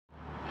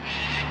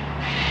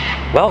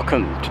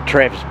Welcome to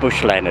TREV'S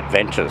Bushland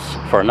Adventures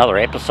for another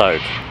episode.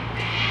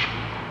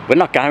 We're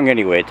not going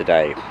anywhere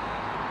today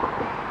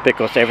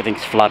because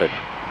everything's flooded.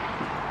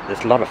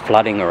 There's a lot of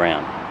flooding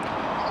around.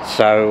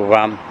 So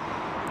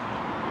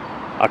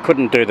I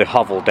couldn't do the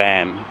Hovel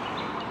Dam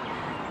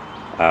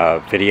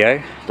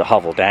video, the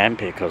Hovel Dam,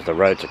 because the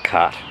roads are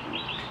cut.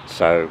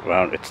 So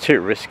it's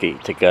too risky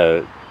to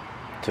go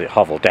to the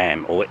Hovel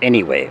Dam or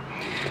anywhere.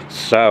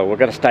 So we're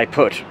going to stay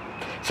put.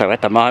 So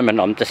at the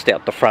moment I'm just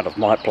out the front of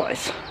my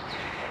place.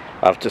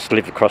 I've just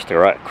lived across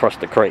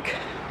the creek.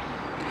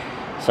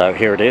 So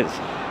here it is,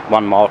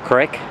 1 Mile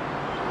Creek,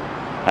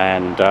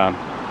 and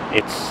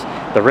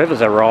the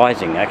rivers are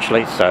rising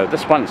actually. So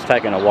this one's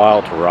taken a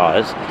while to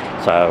rise.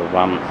 So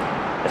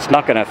it's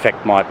not going to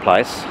affect my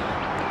place.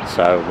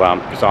 So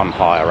because I'm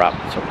higher up,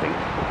 sort of thing.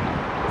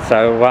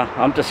 So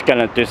I'm just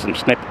going to do some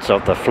snippets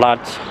of the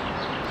flood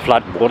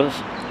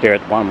waters here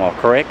at 1 Mile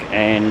Creek,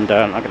 and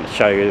I'm going to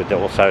show you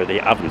also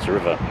the Ovens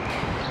River.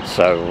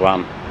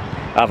 So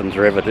Ovens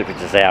River, which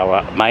is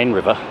our main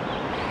river,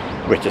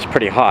 which is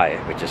pretty high,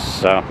 which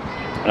is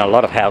and a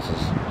lot of houses,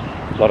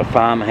 a lot of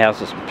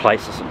farmhouses and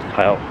places,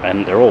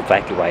 and they're all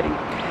evacuating.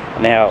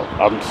 Now,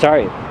 I'm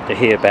sorry to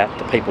hear about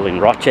the people in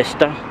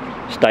Rochester.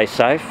 Stay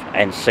safe,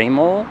 and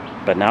Seymour,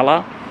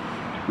 Benalla,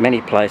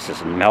 many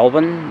places in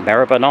Melbourne,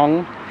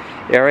 Maribyrnong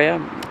area,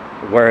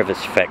 wherever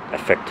it's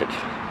affected.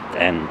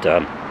 And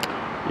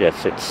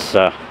yes, it's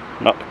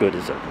not good,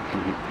 is it?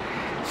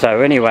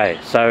 So anyway,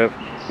 so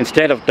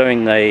instead of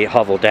doing the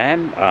Hovel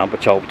Dam,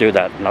 which I'll do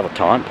that another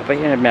time,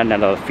 probably in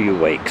another few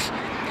weeks,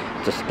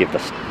 just to give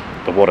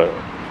the water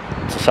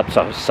to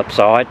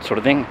subside, sort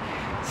of thing.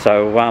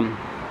 So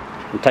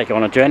we'll take you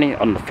on a journey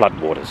on the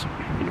floodwaters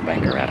in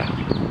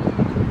Wangaratta.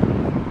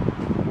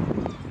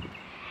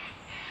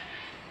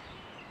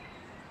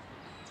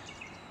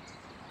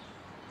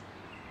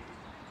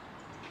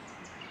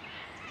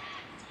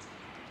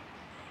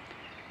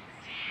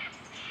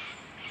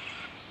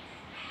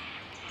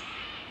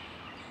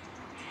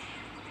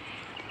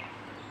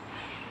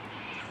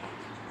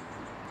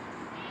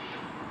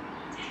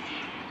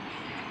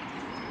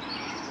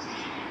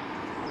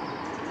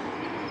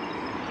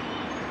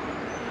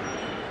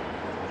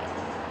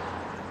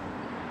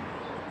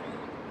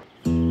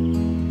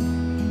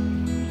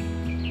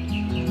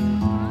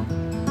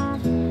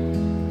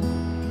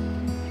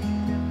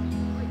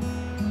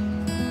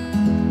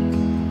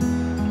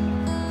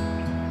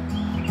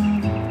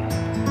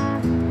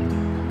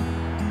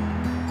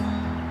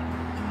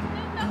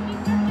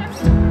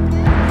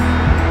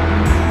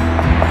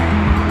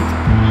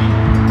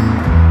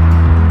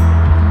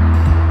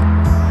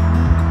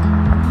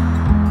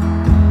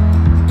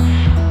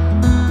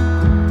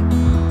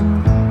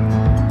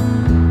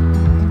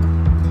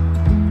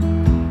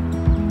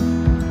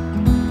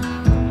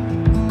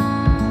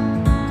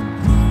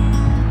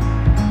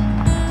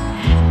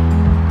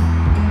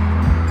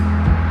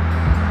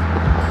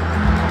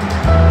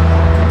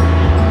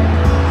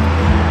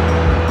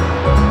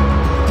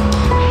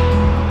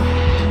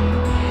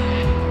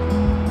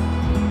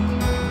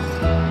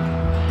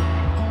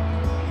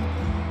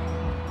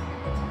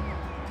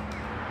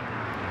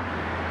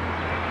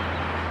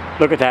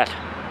 Look at that.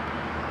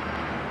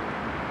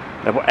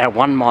 Our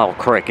 1 Mile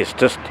Creek has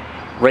just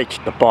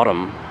reached the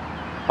bottom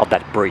of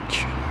that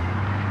bridge.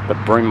 The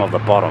brim of the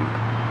bottom.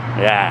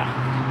 Yeah,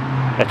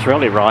 it's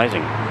really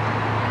rising.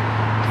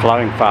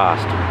 Flowing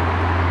fast.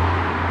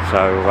 So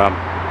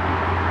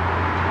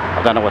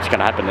I don't know what's going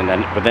to happen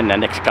within the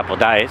next couple of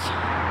days.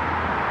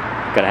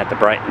 Going to have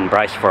to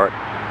embrace for it.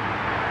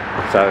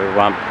 So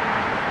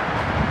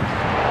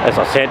as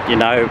I said, you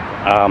know,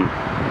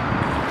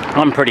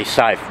 I'm pretty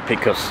safe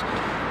because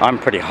I'm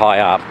pretty high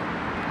up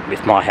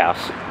with my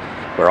house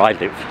where I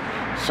live.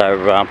 So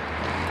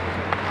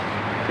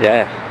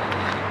yeah.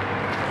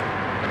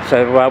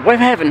 So we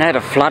haven't had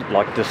a flood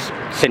like this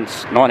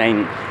since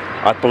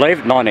I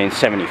believe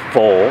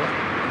 1974.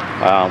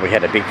 We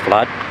had a big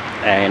flood,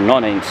 and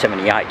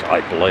 1978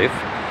 I believe.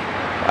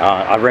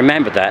 I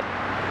remember that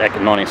back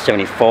in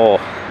 1974,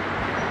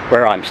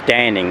 where I'm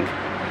standing,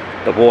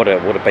 the water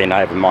would have been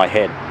over my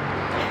head.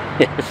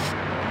 Yes,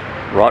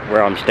 right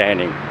where I'm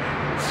standing.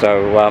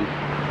 So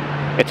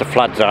it's a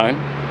flood zone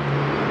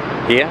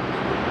here,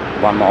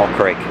 1 Mile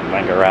Creek,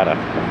 Wangaratta.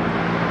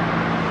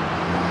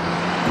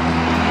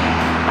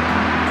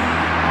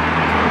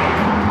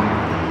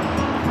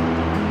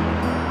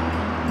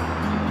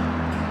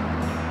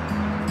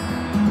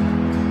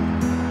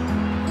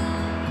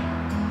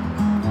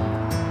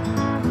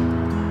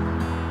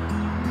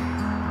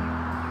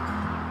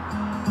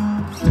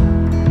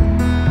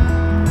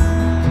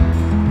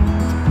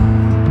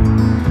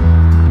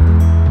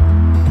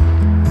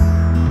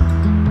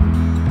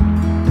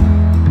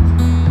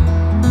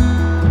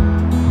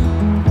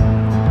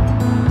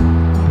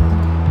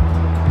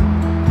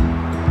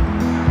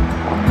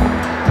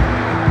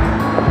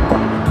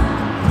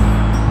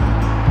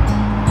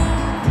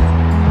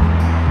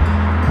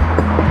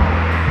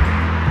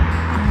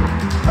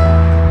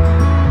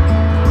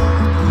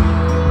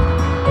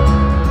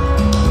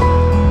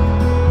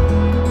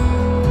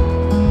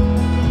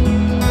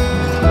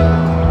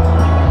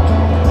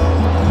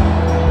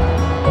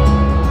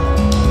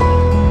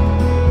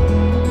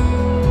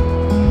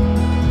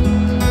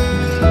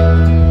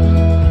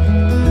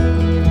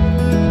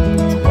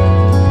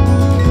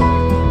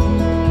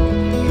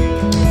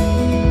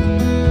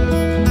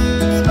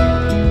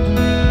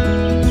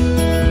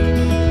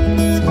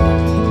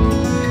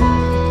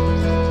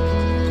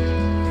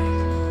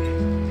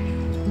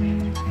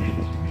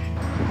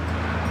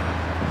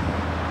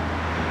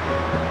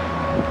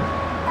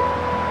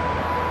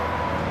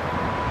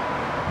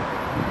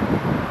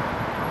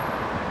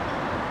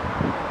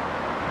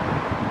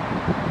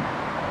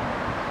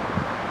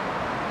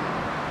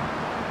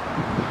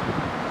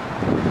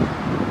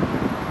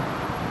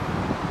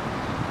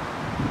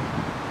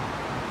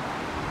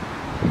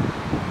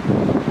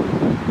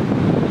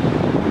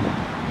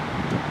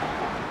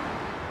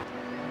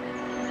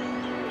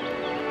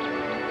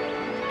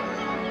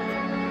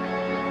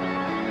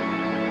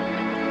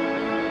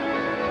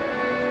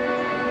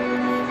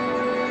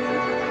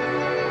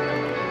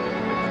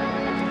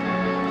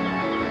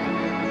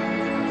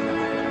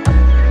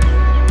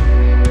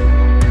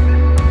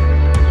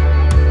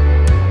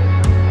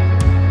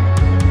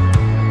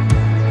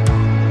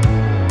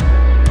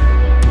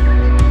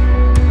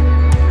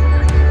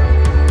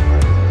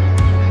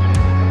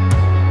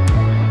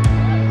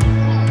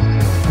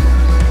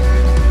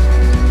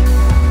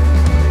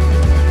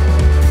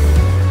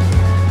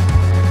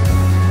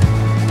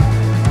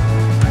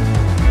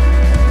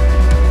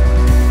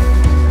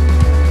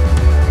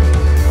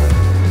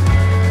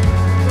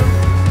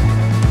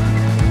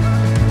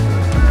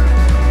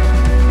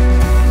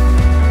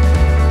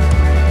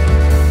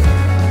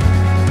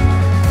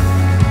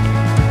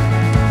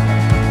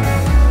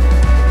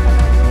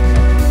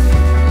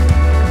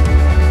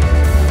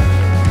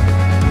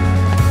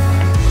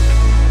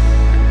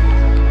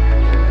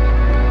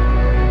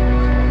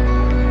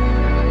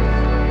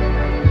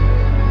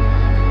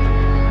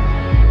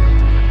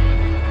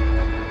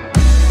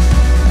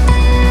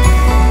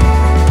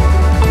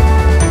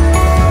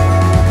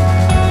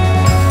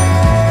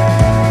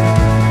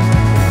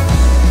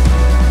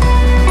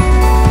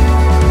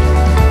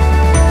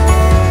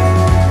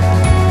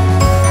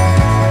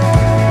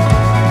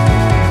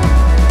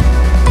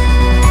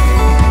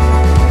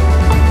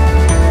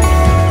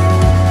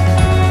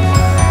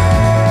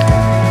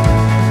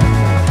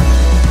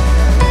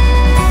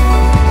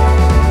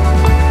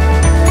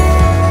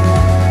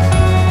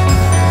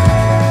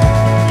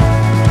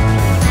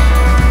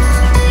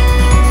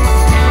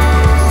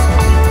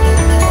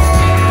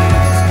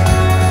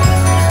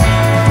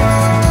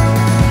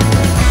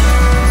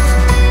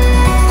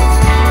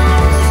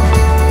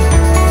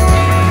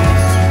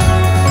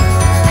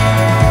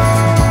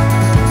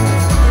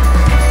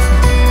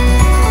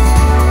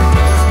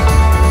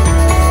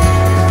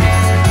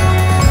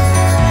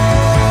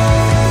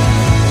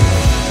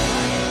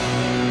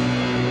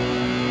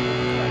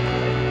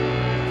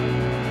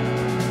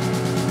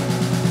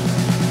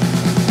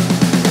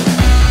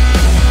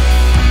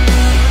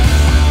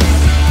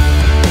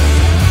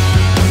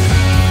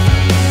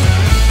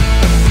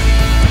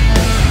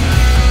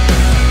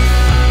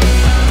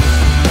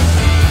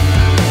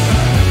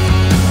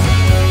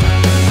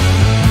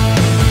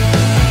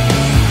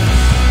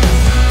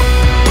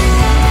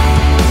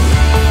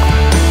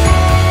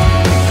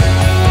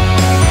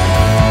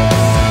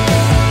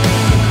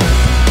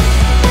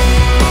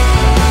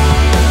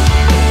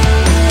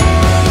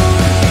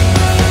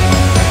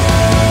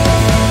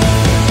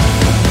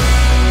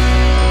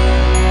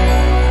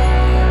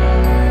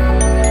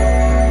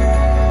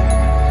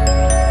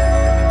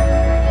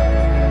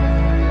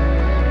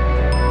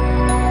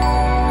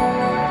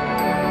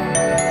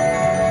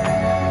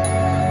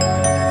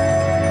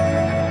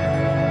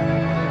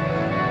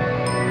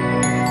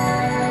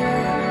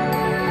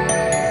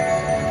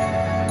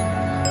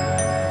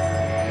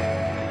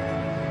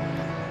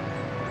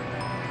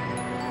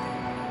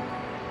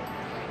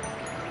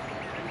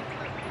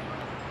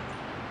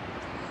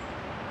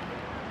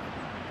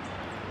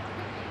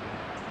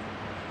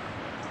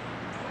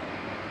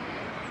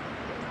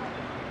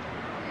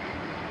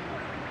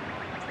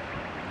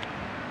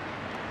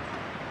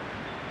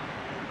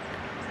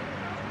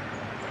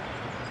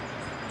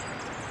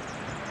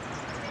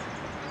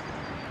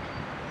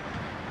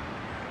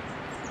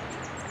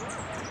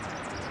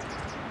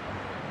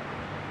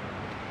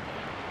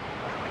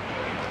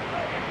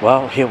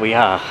 Well, here we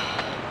are,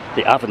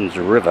 the Ovens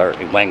River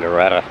in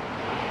Wangaratta,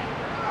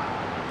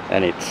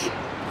 and it's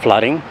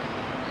flooding,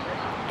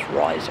 it's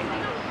rising.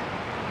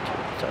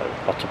 So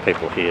lots of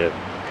people here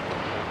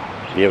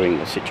viewing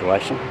the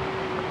situation.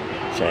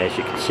 So as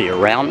you can see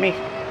around me,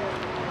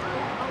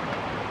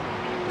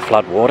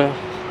 flood water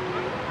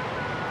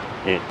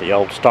at the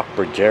old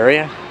Stockbridge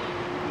area,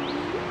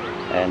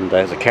 and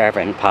there's a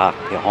caravan park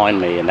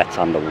behind me, and that's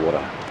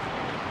underwater.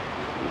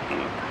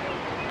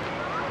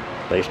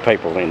 These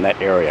people in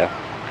that area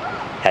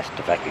has to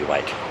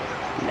evacuate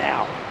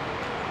now.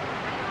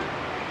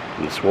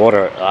 And this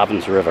water,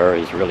 Ovens River,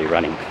 is really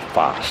running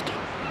fast.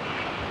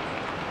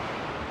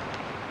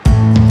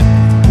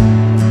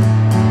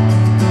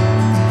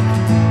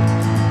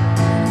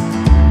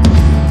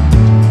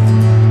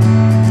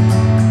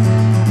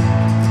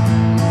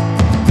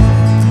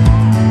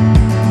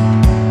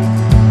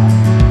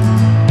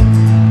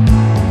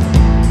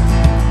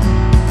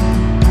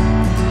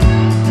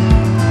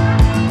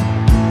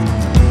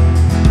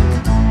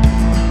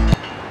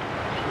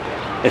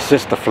 It's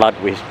just the flood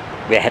we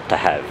had to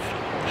have.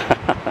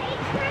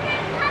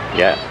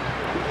 Yeah,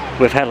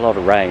 we've had a lot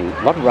of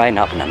rain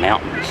up in the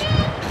mountains.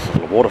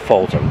 The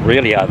waterfalls are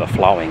really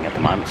overflowing at the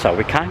moment, so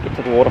we can't get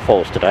to the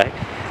waterfalls today.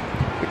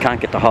 We can't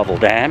get to Hovell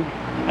Dam,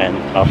 and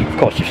of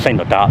course you've seen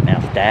the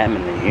Dartmouth Dam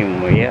and the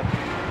Hume,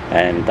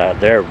 and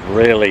they're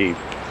really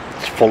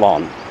full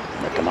on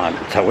at the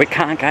moment. So we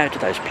can't go to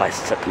those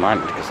places at the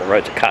moment because the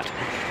roads are cut.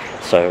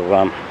 So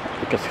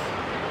we just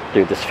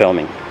do this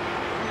filming.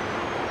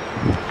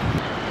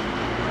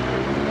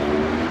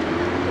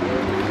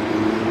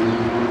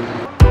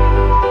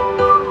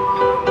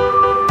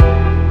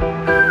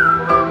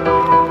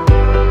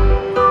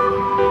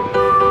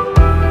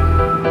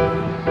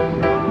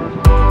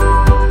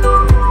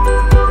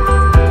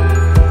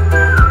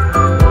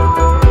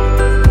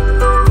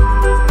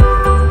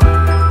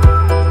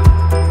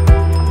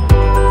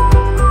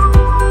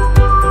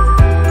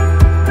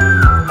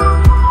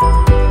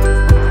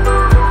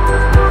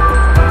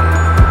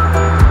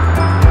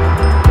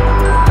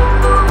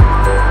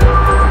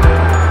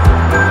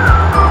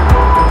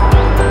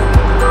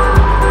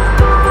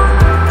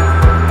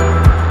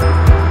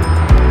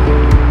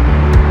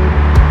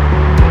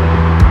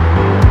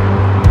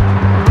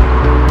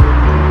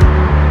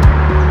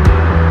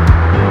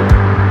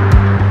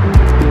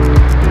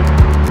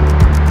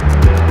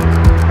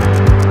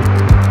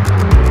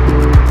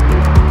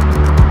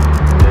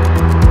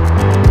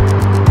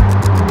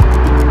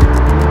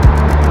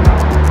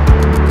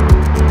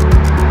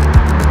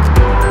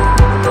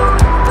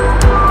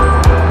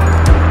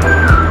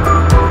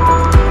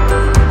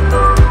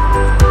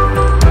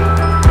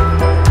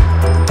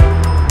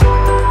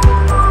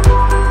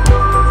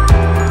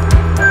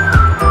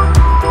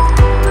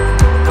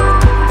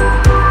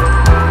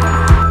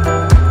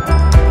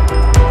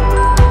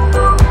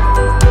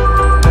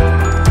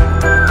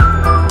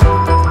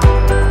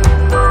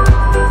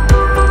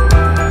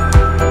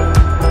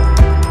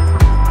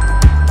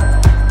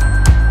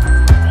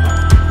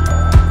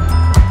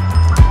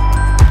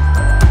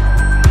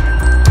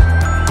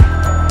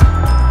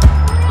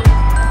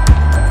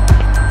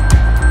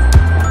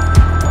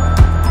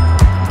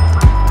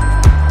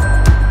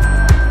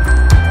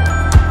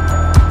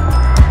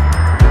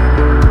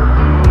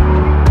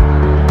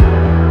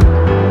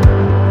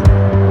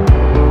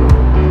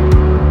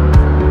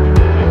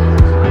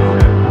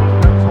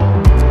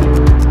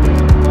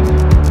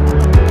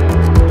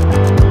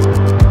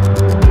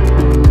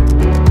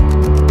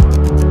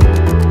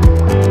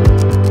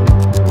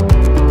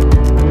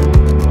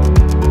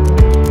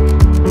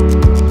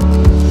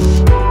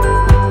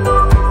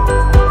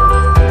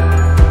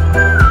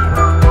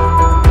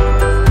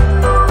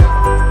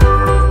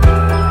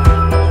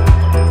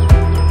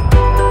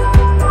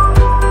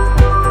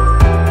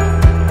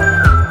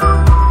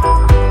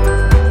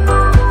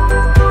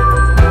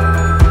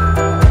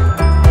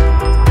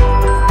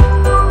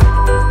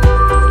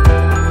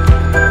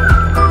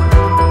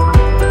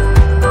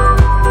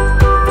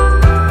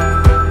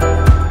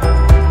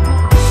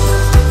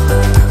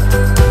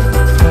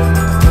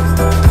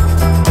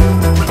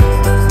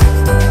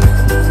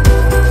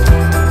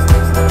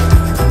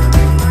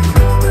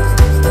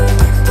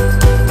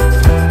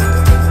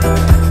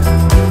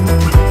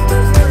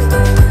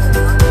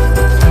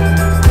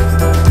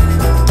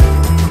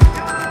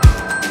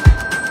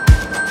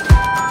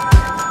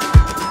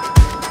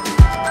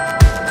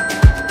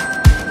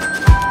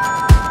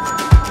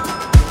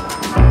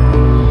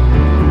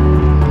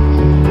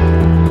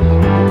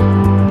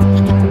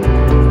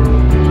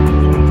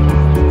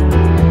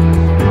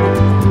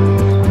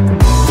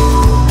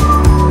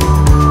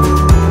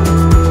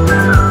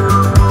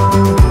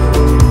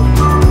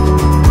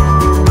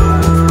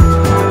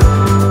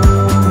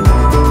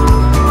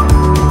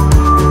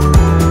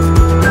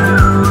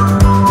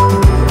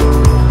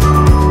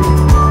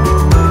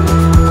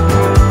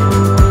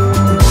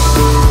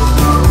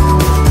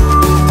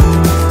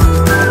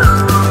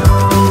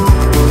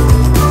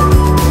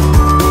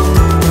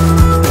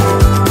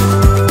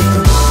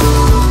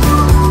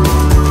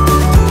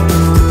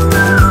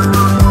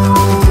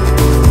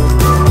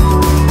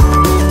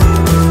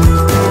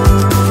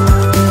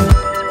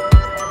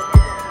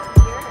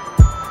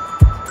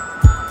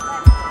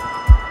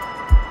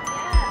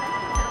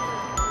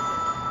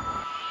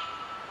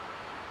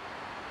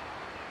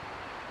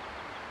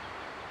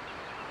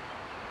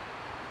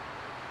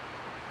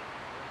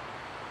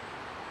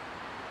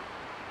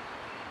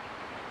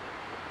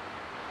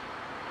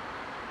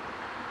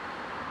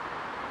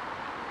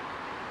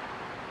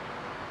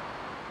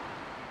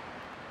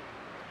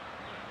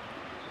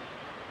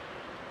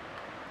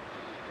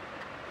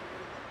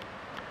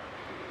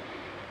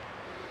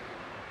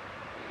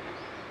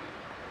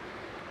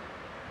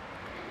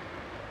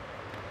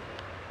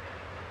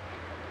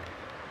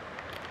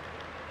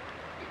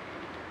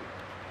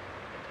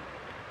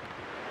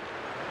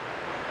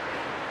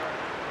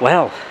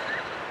 Well,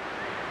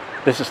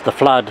 this is the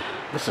flood.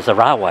 This is a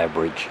railway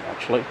bridge,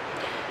 actually.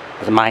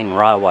 It's the main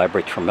railway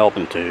bridge from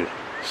Melbourne to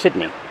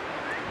Sydney.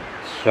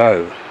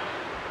 So,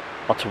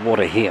 lots of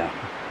water here.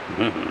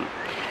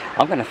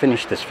 I'm going to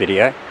finish this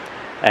video,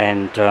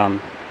 and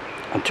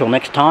until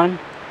next time,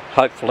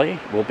 hopefully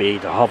will be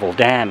the Hovell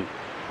Dam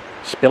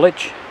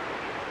spillage.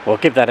 We'll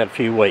give that a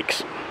few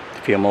weeks,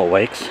 a few more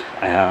weeks,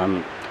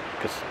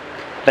 because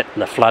letting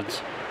the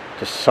floods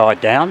just die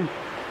down,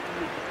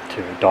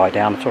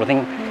 sort of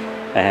thing,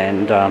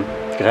 and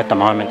because at the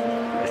moment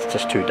it's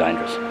just too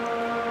dangerous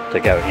to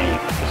go any,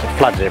 because it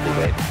floods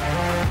everywhere,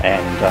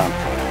 and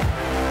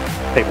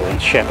people in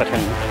Shepparton,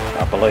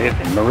 I believe,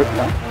 in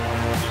Maribyrnong,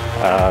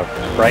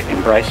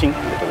 embracing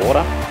with the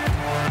water,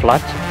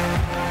 floods,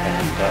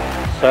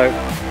 and so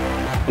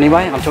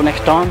anyway, until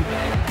next time,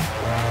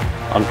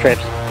 on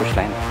TREV'S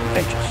Bushland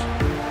Adventures.